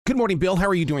Good morning, Bill. How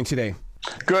are you doing today?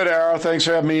 Good, Arrow. Thanks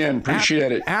for having me in.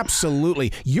 Appreciate it.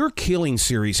 Absolutely. Your Killing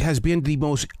series has been the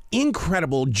most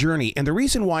incredible journey. And the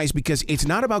reason why is because it's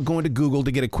not about going to Google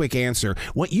to get a quick answer.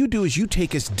 What you do is you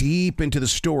take us deep into the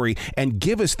story and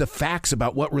give us the facts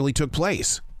about what really took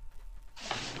place.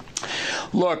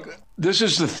 Look, this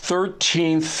is the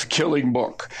 13th Killing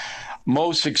book,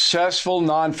 most successful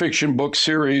nonfiction book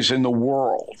series in the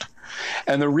world.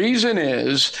 And the reason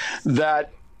is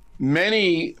that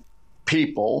many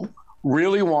people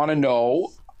really want to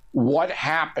know what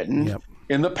happened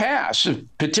in the past,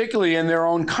 particularly in their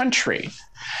own country.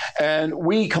 And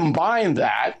we combine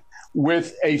that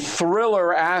with a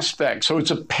thriller aspect. So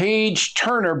it's a page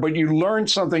turner, but you learn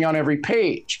something on every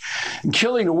page. And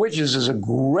Killing the Witches is a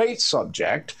great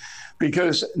subject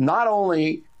because not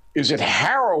only is it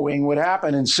harrowing what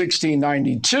happened in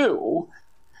 1692,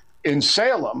 in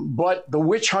Salem, but the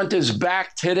witch hunt is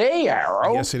back today,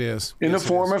 Arrow. Yes, it is. In the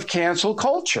form of cancel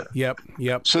culture. Yep.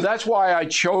 So that's why I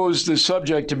chose the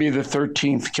subject to be the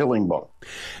 13th Killing book.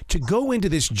 To go into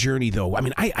this journey, though, I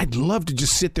mean, I'd love to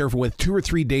just sit there with 2 or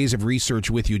 3 days of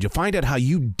research with you to find out how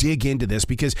you dig into this,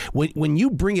 because when you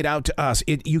bring it out to us,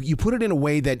 you put it in a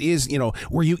way that is,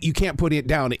 where you can't put it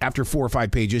down after 4 or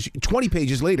 5 pages. 20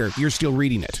 pages later, you're still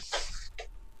reading it.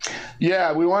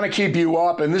 Yeah, we want to keep you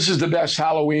up, and this is the best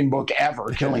Halloween book ever,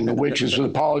 Killing the Witches,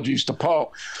 with apologies to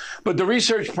Poe. But the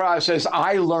research process,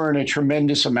 I learned a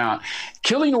tremendous amount.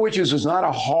 Killing the Witches was not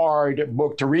a hard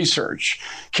book to research.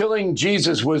 Killing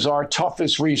Jesus was our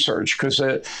toughest research because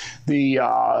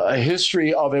the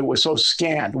history of it was so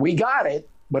scant. We got it,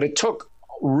 but it took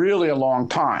really a long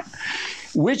time.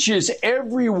 Witches,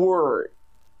 every word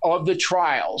of the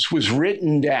trials was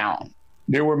written down.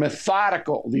 They were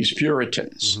methodical, these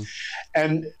Puritans. Mm-hmm.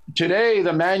 And today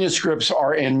the manuscripts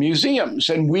are in museums,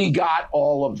 and we got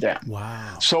all of them.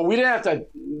 Wow. So we didn't have to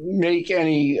make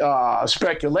any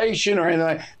speculation or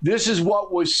anything. This is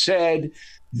what was said.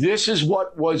 This is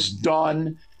what was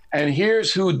done. And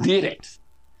here's who did it.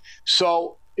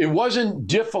 So it wasn't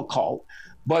difficult.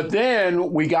 But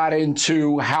then we got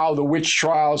into how the witch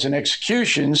trials and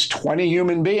executions, 20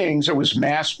 human beings, it was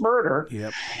mass murder,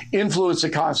 influenced the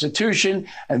Constitution,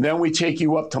 and then we take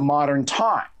you up to modern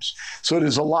times. So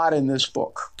there's a lot in this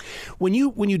book. When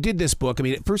you did this book, I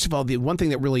mean, first of all, the one thing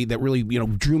that really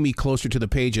drew me closer to the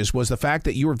pages was the fact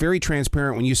that you were very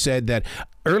transparent when you said that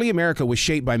early America was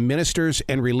shaped by ministers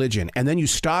and religion, and then you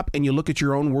stop and you look at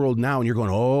your own world now, and you're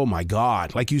going, oh my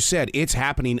God, like you said, it's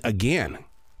happening again.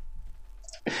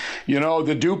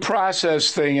 The due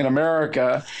process thing in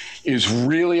America is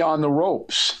really on the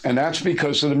ropes, and that's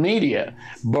because of the media,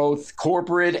 both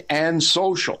corporate and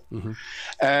social. Mm-hmm.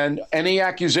 And any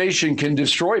accusation can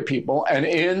destroy people. And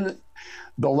in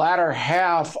the latter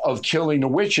half of Killing the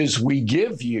Witches, we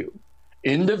give you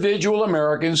individual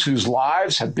Americans whose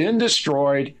lives have been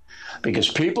destroyed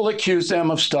because people accuse them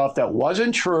of stuff that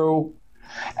wasn't true,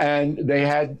 and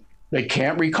they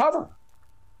can't recover.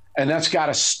 And that's got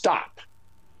to stop.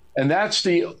 And that's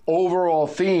the overall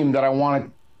theme that I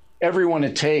want everyone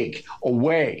to take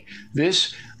away.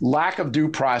 This lack of due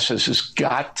process has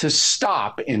got to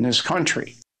stop in this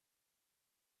country.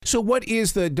 So what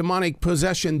is the demonic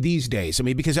possession these days? I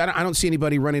mean, because I don't see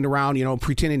anybody running around,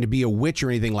 pretending to be a witch or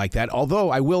anything like that, although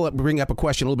I will bring up a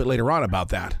question a little bit later on about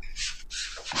that.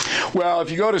 Well,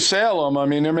 if you go to Salem, I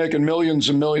mean, they're making millions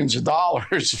and millions of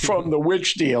dollars from the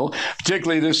witch deal,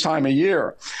 particularly this time of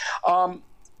year.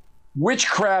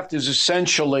 Witchcraft is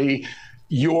essentially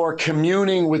you're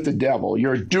communing with the devil.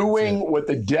 You're doing what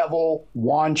the devil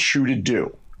wants you to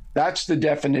do. That's the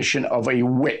definition of a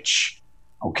witch,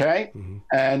 okay? Mm-hmm.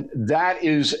 And that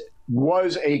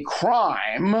was a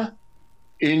crime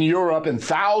in Europe, and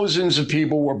thousands of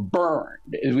people were burned.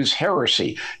 It was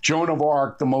heresy. Joan of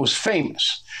Arc, the most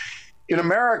famous. In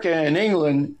America and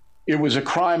England, it was a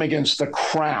crime against the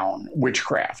crown,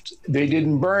 witchcraft. They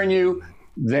didn't burn you,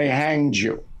 they hanged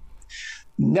you.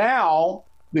 Now,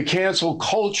 the cancel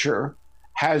culture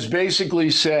has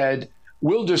basically said,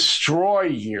 we'll destroy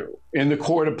you in the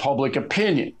court of public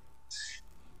opinion.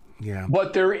 Yeah.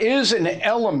 But there is an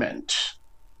element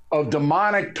of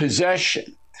demonic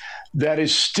possession that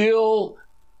is still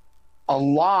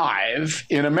alive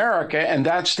in America, and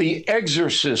that's the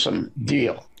exorcism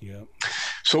deal. Yeah.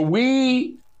 So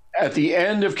we, at the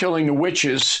end of Killing the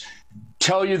Witches,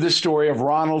 tell you the story of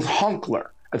Ronald Hunkler,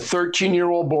 a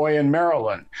 13-year-old boy in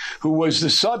Maryland who was the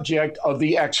subject of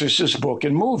the Exorcist book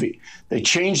and movie. They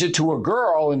changed it to a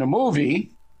girl in the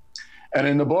movie and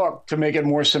in the book to make it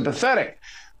more sympathetic.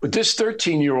 But this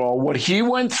 13-year-old, what he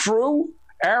went through,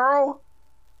 Arrow,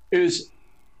 is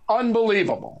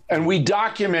Unbelievable. And we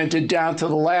documented down to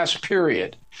the last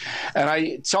period. And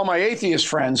I tell my atheist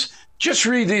friends, just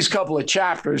read these couple of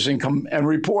chapters and come and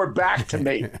report back to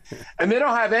me. And they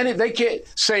don't have they can't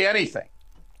say anything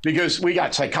because we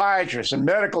got psychiatrists and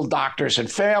medical doctors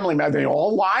and family members. Are they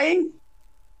all lying?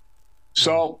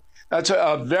 So that's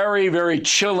a very, very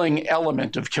chilling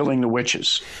element of killing the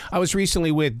witches. I was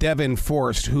recently with Devin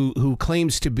Forrest, who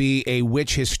claims to be a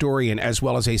witch historian as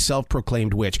well as a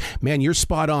self-proclaimed witch. Man, you're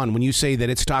spot on when you say that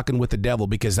it's talking with the devil,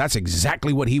 because that's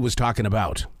exactly what he was talking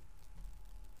about.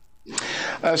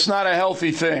 That's not a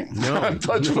healthy thing. No.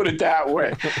 Let's put it that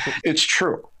way. It's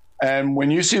true. And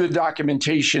when you see the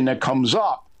documentation that comes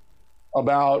up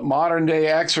about modern day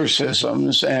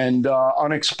exorcisms and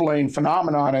unexplained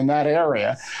phenomenon in that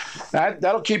area,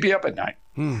 that'll keep you up at night.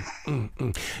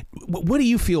 What do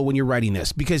you feel when you're writing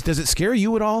this? Because does it scare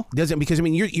you at all? Does it? Because I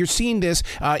mean, you're seeing this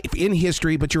in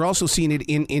history, but you're also seeing it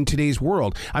in today's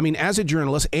world. I mean, as a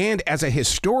journalist and as a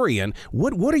historian,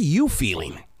 what are you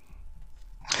feeling?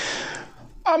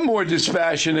 I'm more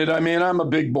dispassionate. I mean, I'm a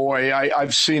big boy.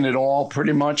 I've seen it all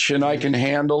pretty much, and I can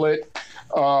handle it.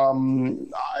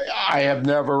 I have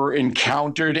never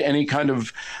encountered any kind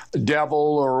of devil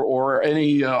or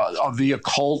any of the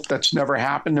occult. That's never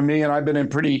happened to me, and I've been in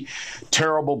pretty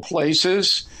terrible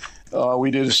places.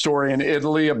 We did a story in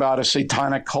Italy about a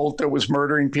satanic cult that was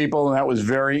murdering people, and that was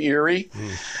very eerie.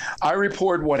 I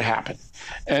report what happened,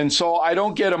 and so I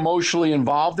don't get emotionally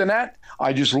involved in that.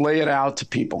 I just lay it out to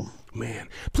people. Man,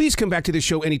 please come back to this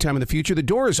show anytime in the future. The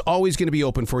door is always going to be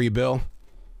open for you, Bill.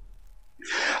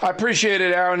 I appreciate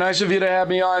it, Aaron. Nice of you to have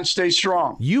me on. Stay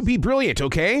strong. You be brilliant,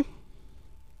 okay?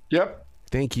 Yep.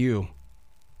 Thank you.